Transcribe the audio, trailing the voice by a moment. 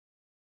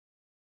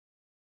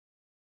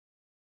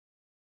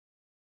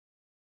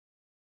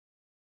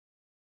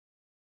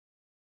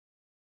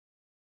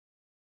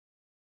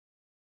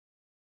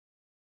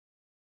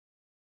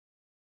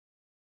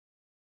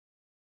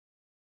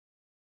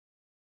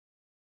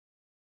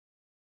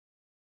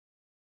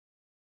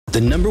the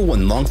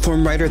 #1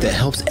 long-form writer that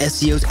helps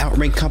SEOs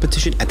outrank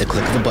competition at the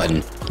click of a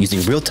button using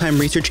real-time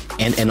research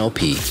and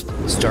NLP.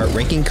 Start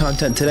ranking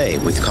content today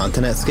with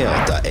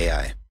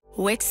contentatScale.ai.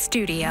 Wix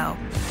Studio,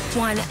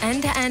 one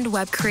end-to-end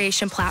web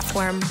creation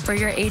platform for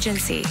your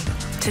agency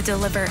to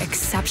deliver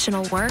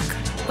exceptional work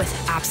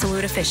with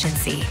absolute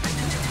efficiency.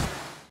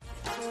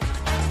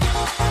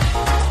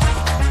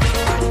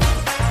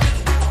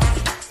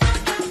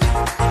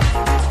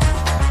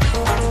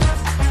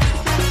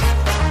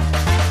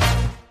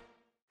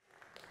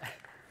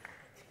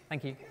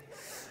 Thank you.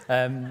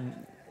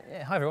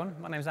 Hi everyone,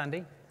 my name's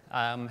Andy.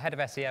 I'm head of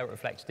SEO at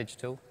Reflect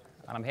Digital,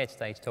 and I'm here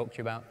today to talk to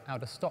you about how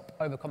to stop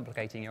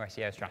overcomplicating your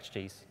SEO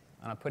strategies.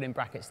 And I put in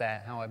brackets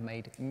there how I've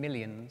made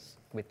millions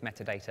with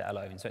metadata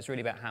alone. So it's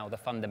really about how the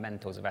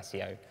fundamentals of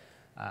SEO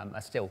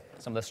are still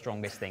some of the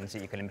strongest things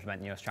that you can implement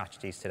in your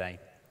strategies today.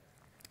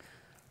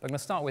 But I'm going to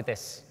start with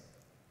this.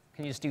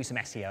 Can you just do some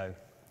SEO?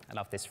 I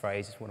love this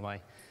phrase. It's one of my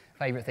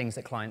favorite things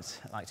that clients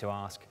like to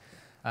ask.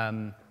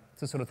 It's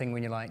the sort of thing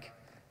when you're like,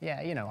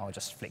 yeah, you know, I'll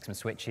just flick some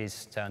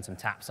switches, turn some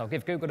taps. I'll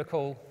give Google a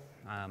call.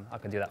 I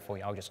can do that for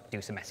you. I'll just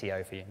do some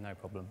SEO for you, no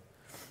problem.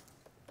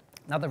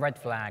 Another red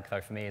flag,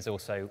 though, for me is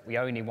also we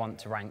only want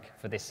to rank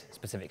for this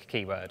specific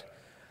keyword.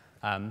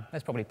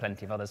 There's probably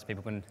plenty of others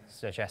people can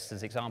suggest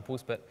as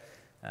examples, but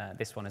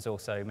this one is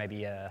also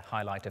maybe a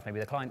highlight of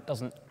maybe the client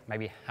doesn't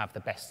maybe have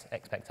the best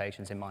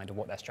expectations in mind of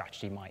what their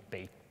strategy might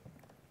be.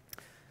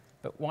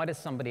 But why does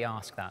somebody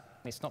ask that?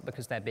 It's not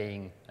because they're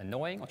being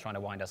annoying or trying to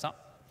wind us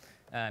up.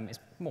 It's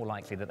more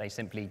likely that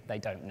they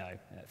don't know.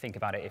 Think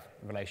about it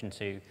in relation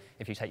to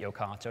if you take your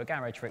car to a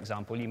garage, for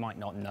example, you might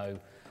not know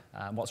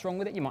what's wrong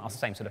with it. You might ask the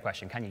same sort of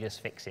question, can you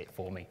just fix it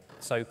for me?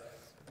 So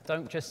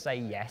don't just say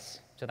yes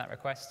to that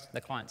request.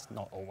 The client's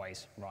not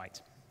always right.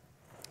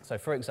 So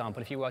for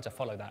example, if you were to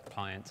follow that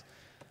client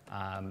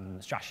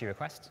strategy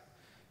request,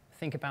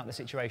 think about the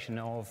situation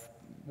of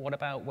what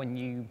about when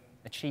you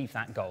achieve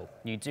that goal?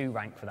 You do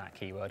rank for that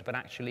keyword, but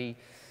actually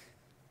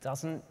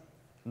doesn't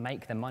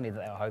make the money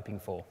that they were hoping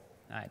for.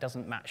 It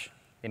doesn't match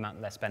the amount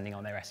that they're spending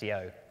on their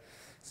SEO.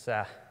 It's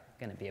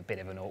going to be a bit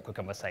of an awkward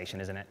conversation,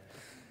 isn't it?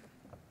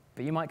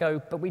 But you might go,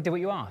 but we did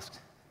what you asked.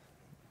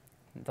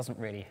 It doesn't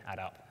really add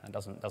up and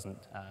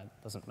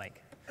doesn't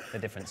make the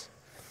difference.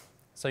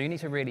 So you need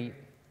to really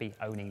be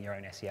owning your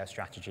own SEO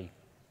strategy.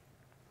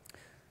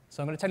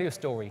 So I'm going to tell you a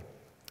story.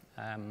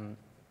 I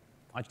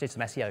just did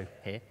some SEO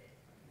here.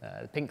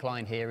 The pink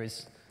line here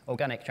is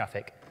organic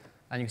traffic.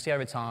 And you can see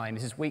over time,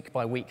 this is week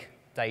by week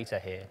data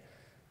here.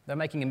 They're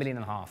making $1.5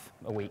 million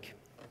a week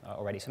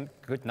already, some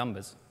good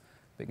numbers.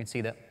 But you can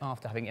see that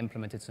after having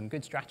implemented some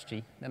good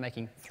strategy, they're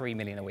making $3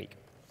 million a week.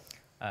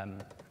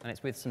 And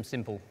it's with some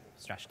simple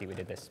strategy we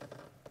did this.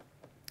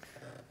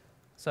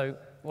 So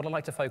what I'd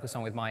like to focus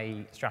on with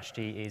my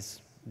strategy is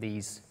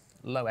these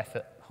low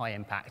effort, high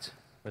impact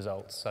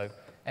results. So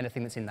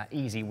anything that's in that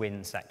easy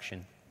win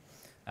section.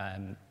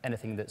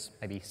 Anything that's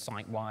maybe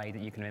site-wide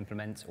that you can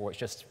implement, or it's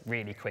just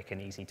really quick and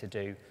easy to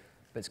do,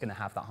 but it's going to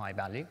have that high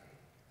value.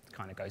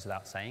 Kind of goes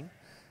without saying.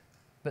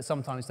 But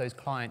sometimes those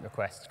client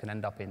requests can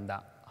end up in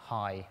that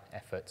high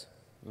effort,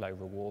 low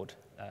reward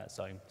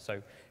zone.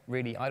 So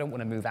really, I don't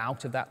want to move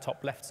out of that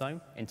top left zone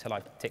until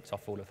I've ticked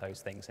off all of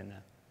those things in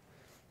there.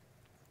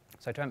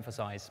 So to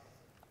emphasize,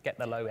 get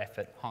the low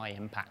effort, high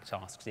impact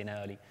tasks in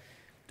early.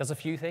 Does a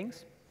few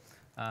things.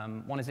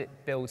 One is it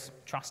builds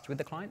trust with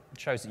the client. It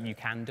shows that you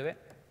can do it.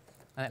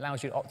 And it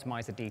allows you to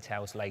optimize the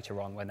details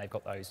later on when they've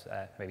got those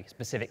maybe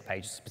specific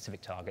pages,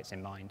 specific targets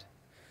in mind.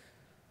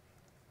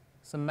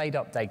 Some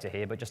made-up data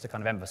here, but just to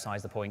kind of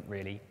emphasize the point,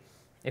 really.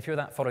 If you're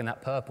following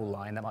that purple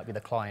line, that might be the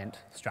client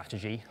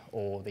strategy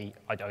or the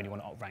I only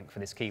want to rank for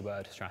this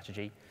keyword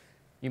strategy.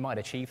 You might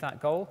achieve that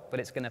goal, but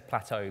it's going to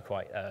plateau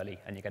quite early,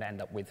 and you're going to end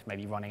up with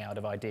maybe running out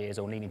of ideas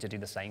or needing to do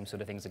the same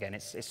sort of things again.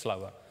 It's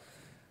slower.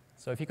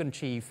 So if you can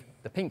achieve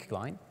the pink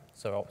line,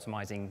 so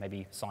optimizing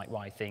maybe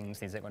site-wide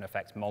things that are going to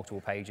affect multiple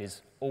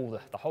pages, the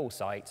whole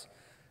site,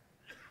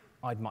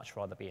 I'd much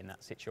rather be in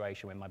that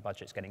situation when my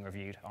budget's getting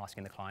reviewed,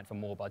 asking the client for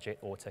more budget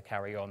or to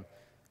carry on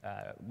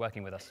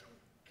working with us.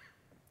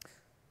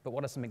 But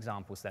what are some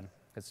examples then?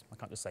 Because I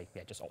can't just say,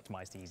 yeah, just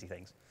optimize the easy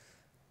things.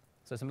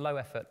 So some low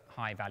effort,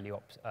 high value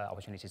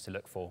opportunities to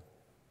look for.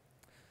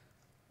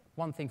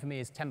 One thing for me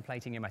is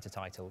templating your meta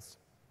titles,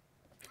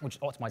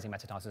 which optimizing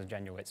meta titles in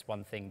general. It's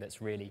one thing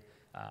that's really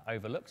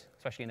overlooked,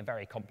 especially in a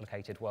very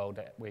complicated world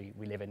that we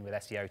live in with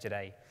SEO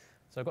today.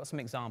 So I've got some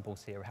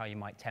examples here of how you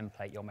might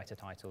template your meta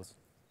titles.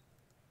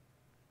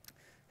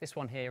 This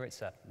one here,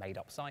 it's a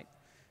made-up site.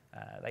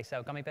 They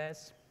sell gummy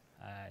bears.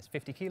 It's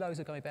 50 kilos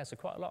of gummy bears, so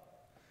quite a lot.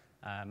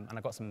 And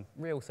I've got some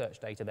real search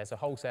data. There's a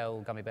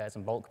wholesale gummy bears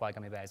and bulk buy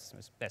gummy bears.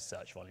 There's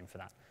search volume for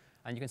that.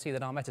 And you can see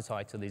that our meta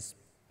title is,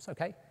 it's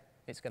okay.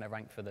 It's going to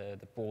rank for the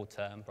broad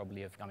term,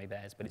 probably, of gummy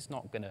bears, but it's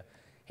not going to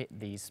hit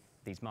these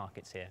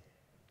markets here.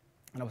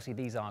 And obviously,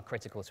 these are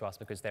critical to us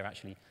because they're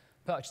actually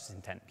purchase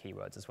intent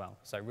keywords as well,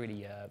 so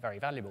really very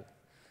valuable.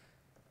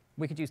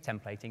 We could use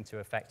templating to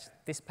affect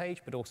this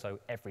page, but also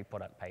every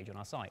product page on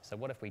our site. So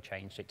what if we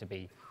changed it to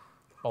be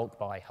bulk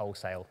buy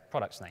wholesale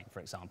products name, for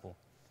example?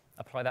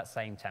 apply that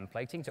same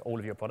templating to all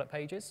of your product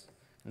pages,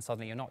 and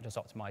suddenly you're not just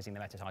optimizing the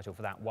meta title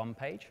for that one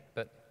page,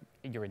 but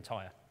your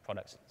entire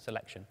product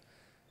selection.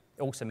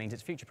 It also means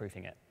it's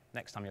future-proofing it.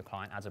 Next time your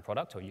client adds a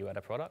product or you add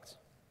a product,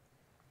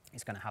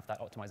 it's going to have that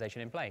optimization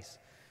in place.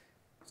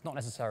 It's not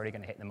necessarily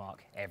going to hit the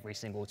mark every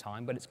single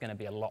time, but it's going to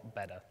be a lot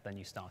better than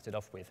you started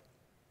off with.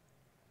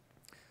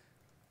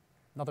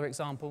 Another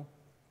example,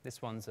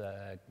 this one's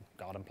a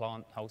garden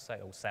plant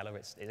wholesale or seller.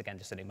 It's again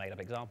just a made-up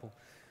example.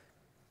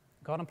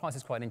 Garden plants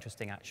is quite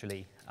interesting,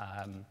 actually.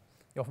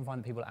 You often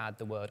find that people add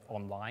the word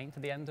online to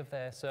the end of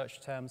their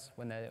search terms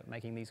when they're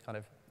making these kind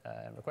of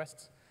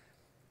requests.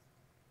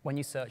 When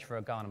you search for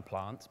a garden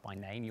plant by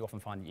name, you often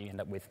find that you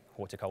end up with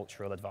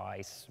horticultural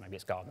advice, maybe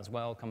it's garden as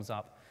well, comes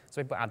up.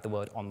 So people add the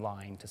word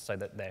online just so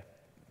that they're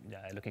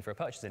looking for a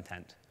purchase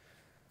intent.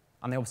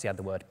 And they obviously add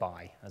the word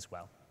buy as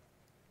well.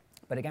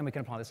 But again, we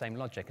can apply the same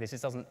logic. This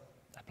doesn't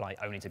apply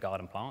only to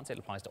garden plants, it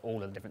applies to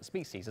all of the different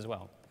species as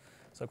well.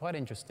 So quite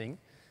interesting.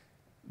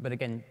 But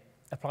again,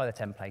 apply the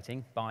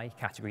templating by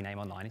category name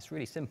online. It's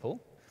really simple.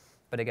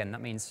 But again,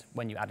 that means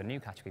when you add a new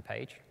category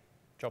page,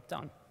 job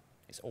done.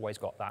 It's always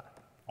got that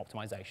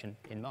optimization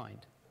in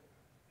mind.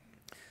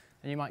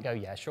 And you might go,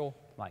 yeah, sure,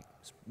 like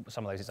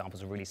some of those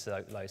examples are really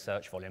low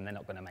search volume, they're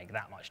not going to make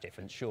that much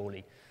difference,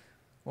 surely.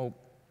 Well,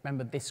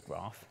 remember this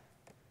graph,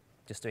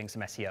 just doing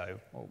some SEO.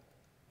 Well,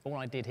 all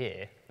I did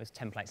here was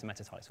templates and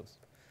meta titles,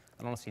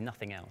 and honestly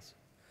nothing else.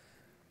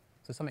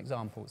 So some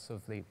examples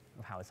of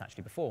how it's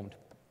actually performed.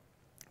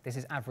 This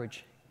is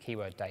average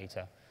keyword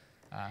data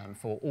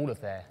for all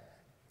of their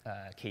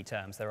key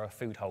terms. They're a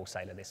food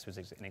wholesaler, this was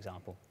an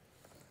example.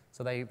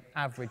 So they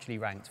averagely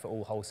ranked for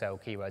all wholesale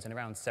keywords in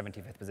around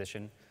 75th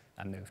position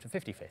and moved to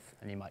 55th.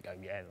 And you might go,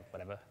 yeah,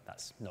 whatever,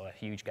 that's not a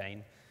huge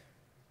gain.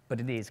 But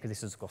it is, because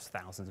this is across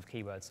thousands of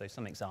keywords. So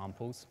some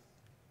examples.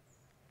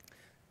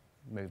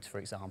 Moved, for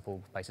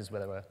example, places where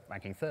they were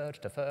ranking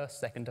third to first,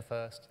 second to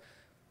first.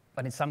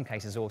 But in some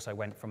cases also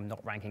went from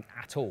not ranking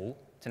at all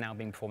to now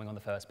being performing on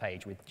the first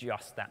page with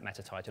just that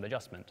meta title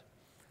adjustment.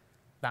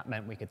 That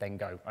meant we could then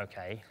go,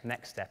 okay,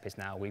 next step is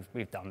now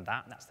we've done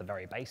that. That's the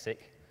very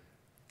basic.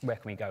 Where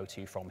can we go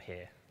to from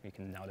here? We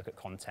can now look at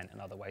content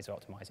and other ways of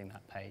optimizing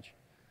that page.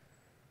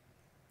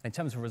 In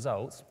terms of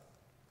results,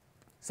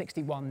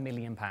 £61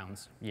 million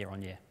year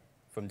on year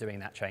from doing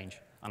that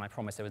change. And I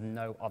promise there was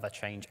no other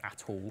change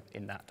at all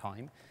in that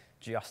time,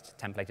 just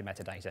templated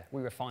metadata.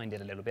 We refined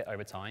it a little bit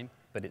over time,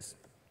 but it's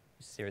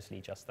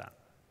seriously just that.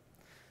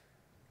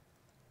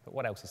 But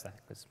what else is there?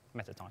 Because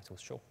meta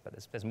titles, sure, but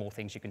there's more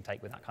things you can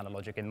take with that kind of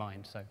logic in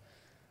mind. So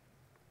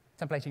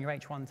templating your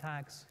H1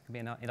 tags could be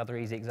another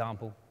easy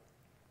example.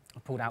 I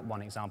pulled out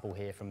one example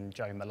here from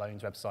Joe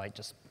Malone's website,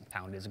 just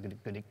found it as a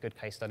good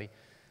case study.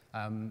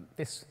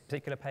 This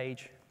particular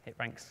page, it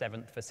ranks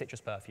 7th for citrus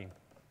perfume.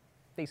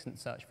 Decent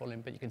search volume,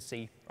 but you can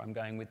see where I'm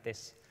going with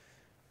this.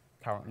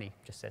 Currently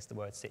just says the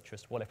word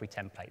citrus. What if we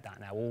template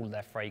that? Now all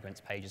their fragrance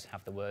pages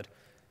have the word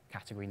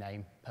category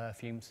name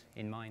perfumes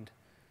in mind.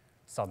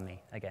 Suddenly,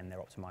 again, they're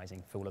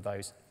optimizing for all of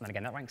those. And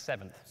again, that ranks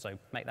 7th, so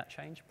make that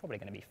change. Probably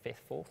going to be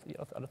 5th, 4th,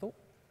 I'd have thought.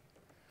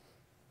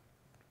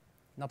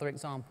 Another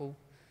example.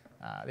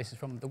 This is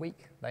from The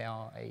Week.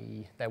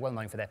 They're well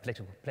known for their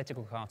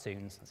political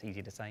cartoons. That's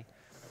easy to say.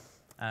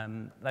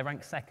 They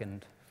rank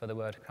 2nd for the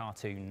word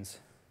cartoons.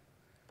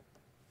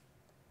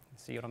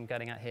 See what I'm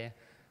getting at here?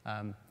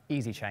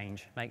 Easy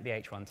change. Make the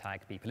H1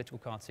 tag be political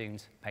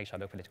cartoons, page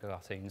title political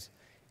cartoons.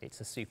 It's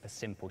a super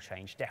simple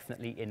change,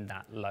 definitely in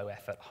that low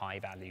effort, high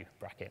value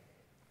bracket.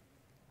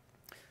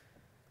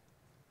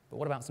 But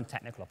what about some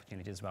technical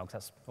opportunities as well? Because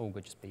that's all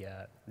good, just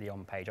the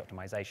on-page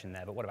optimization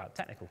there. But what about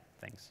technical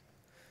things?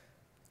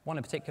 One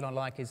in particular I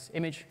like is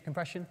image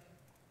compression.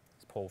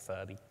 It's Paul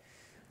Furby.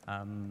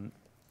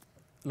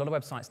 A lot of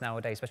websites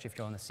nowadays, especially if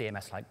you're on a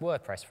CMS like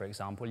WordPress, for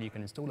example, you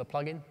can install a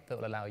plugin that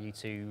will allow you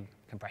to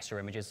compress your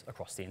images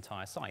across the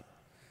entire site.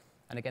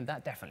 And again,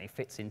 that definitely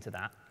fits into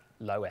that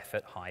low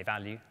effort, high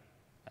value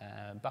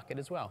bucket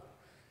as well.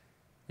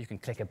 You can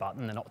click a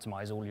button and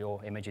optimize all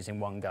your images in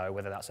one go,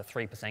 whether that's a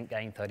 3%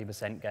 gain,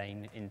 30%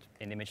 gain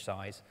in image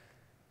size.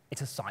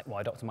 It's a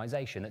site-wide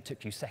optimization that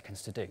took you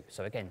seconds to do.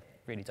 So again,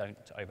 really don't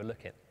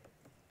overlook it.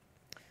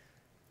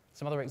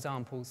 Some other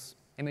examples,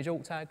 image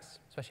alt tags,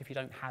 especially if you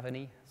don't have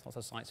any. Lots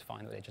of sites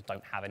find that they just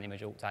don't have an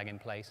image alt tag in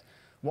place.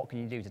 What can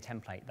you do to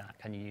template that?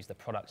 Can you use the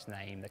product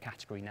name, the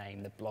category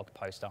name, the blog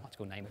post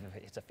article name,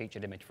 if it's a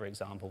featured image, for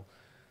example?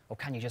 Or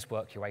can you just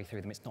work your way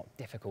through them? It's not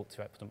difficult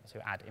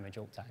to add image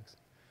alt tags.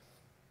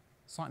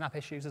 Sitemap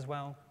issues as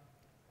well.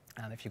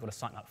 If you've got a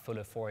sitemap full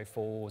of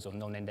 404s or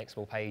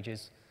non-indexable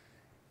pages,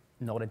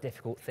 not a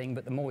difficult thing,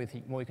 but the more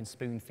you can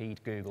spoon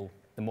feed Google,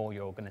 the more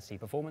you're going to see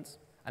performance.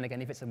 And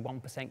again, if it's a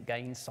 1%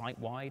 gain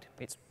site-wide,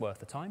 it's worth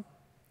the time.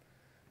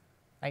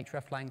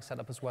 hreflang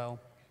setup as well.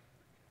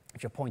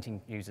 If you're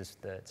pointing users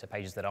to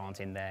pages that aren't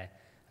in their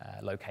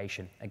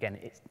location, again,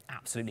 it's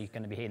absolutely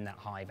going to be in that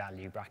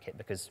high-value bracket,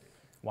 because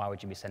why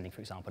would you be sending,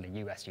 for example, a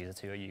US user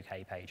to a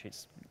UK page?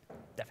 It's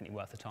definitely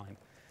worth the time.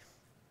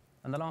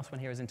 And the last one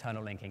here is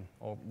internal linking,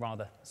 or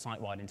rather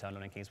site-wide internal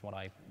linking is what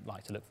I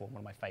like to look for, one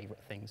of my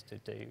favorite things to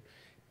do.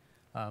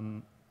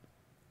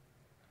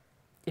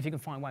 If you can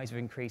find ways of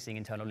increasing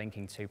internal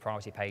linking to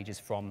priority pages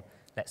from,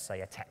 let's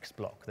say, a text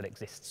block that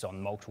exists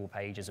on multiple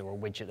pages or a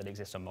widget that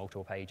exists on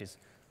multiple pages,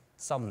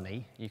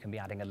 suddenly you can be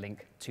adding a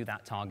link to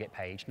that target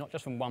page, not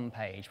just from one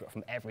page, but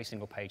from every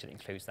single page that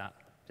includes that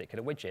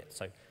particular widget.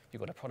 So if you've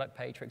got a product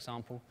page, for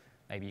example,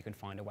 maybe you can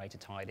find a way to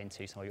tie it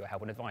into some of your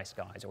help and advice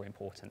guides or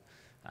important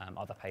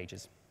other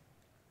pages.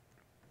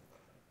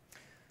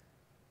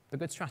 But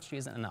good strategy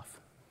isn't enough.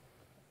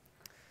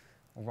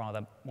 Or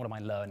rather, what are my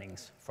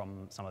learnings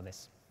from some of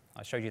this?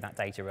 I showed you that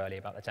data earlier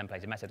about the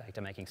templated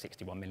metadata making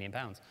 £61 million.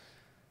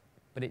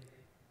 But it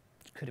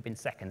could have been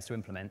seconds to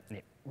implement, and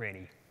it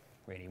really,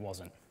 really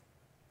wasn't.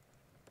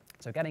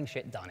 So getting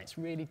shit done, it's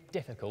really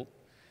difficult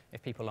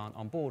if people aren't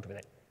on board with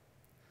it.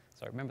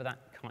 So remember that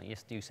can't you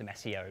just do some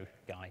SEO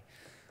guy.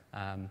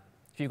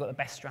 If you've got the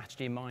best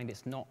strategy in mind,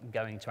 it's not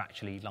going to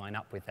actually line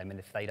up with them, and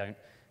if they don't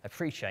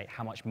appreciate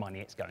how much money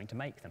it's going to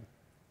make them.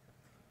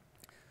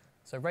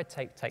 So red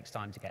tape takes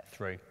time to get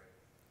through,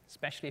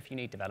 especially if you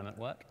need development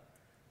work,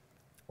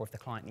 or if the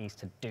client needs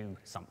to do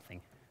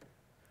something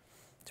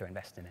to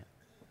invest in it.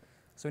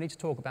 So we need to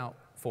talk about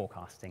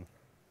forecasting.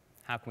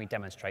 How can we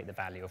demonstrate the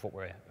value of what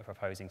we're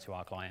proposing to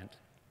our client?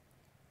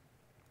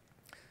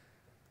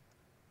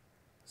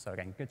 So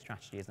again, good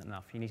strategy isn't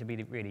enough. You need to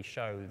really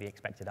show the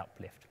expected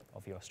uplift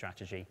of your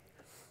strategy.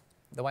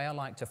 The way I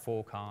like to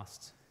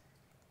forecast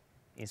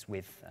is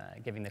with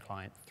giving the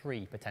client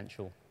 3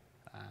 potential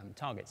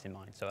targets in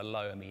mind, so a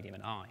low, a medium,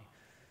 and a high.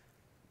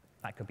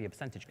 That could be a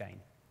percentage gain,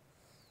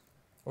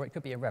 or it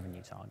could be a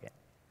revenue target.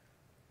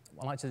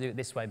 I like to do it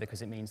this way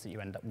because it means that you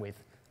end up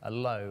with a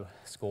low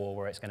score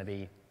where it's going to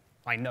be,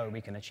 I know we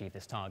can achieve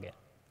this target.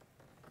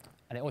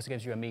 And it also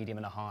gives you a medium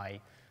and a high,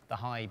 the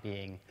high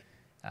being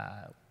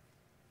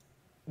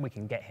we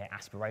can get here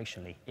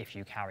aspirationally if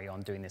you carry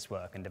on doing this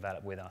work and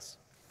develop with us.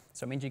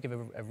 So it means you give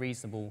a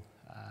reasonable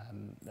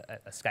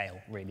a scale,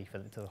 really,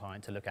 to the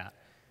client to look at.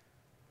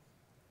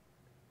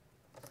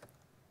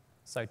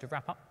 So to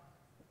wrap up,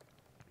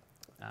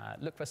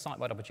 look for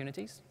site-wide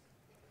opportunities.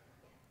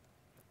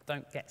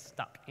 Don't get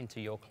stuck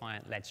into your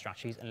client-led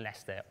strategies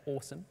unless they're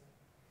awesome.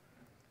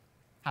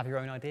 Have your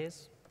own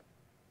ideas.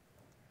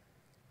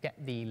 Get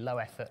the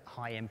low-effort,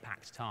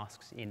 high-impact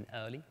tasks in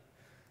early.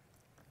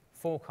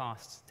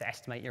 Forecast to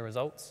estimate your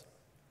results.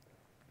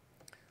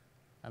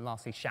 And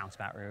lastly, shout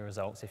about your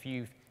results. If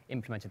you've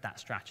implemented that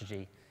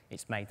strategy,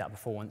 it's made that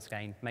performance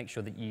gain, make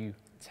sure that you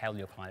tell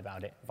your client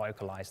about it,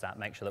 vocalize that,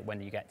 make sure that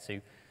when you get to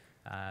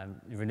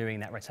renewing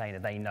that retainer,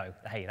 they know,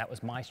 hey, that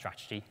was my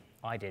strategy,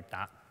 I did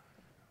that.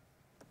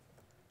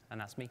 And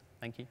that's me.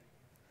 Thank you.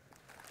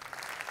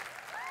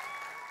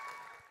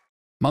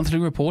 Monthly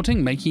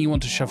reporting making you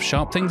want to shove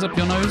sharp things up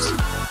your nose?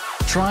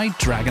 Try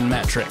Dragon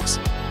Metrics,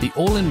 the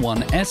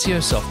all-in-one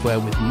SEO software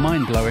with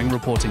mind-blowing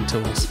reporting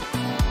tools.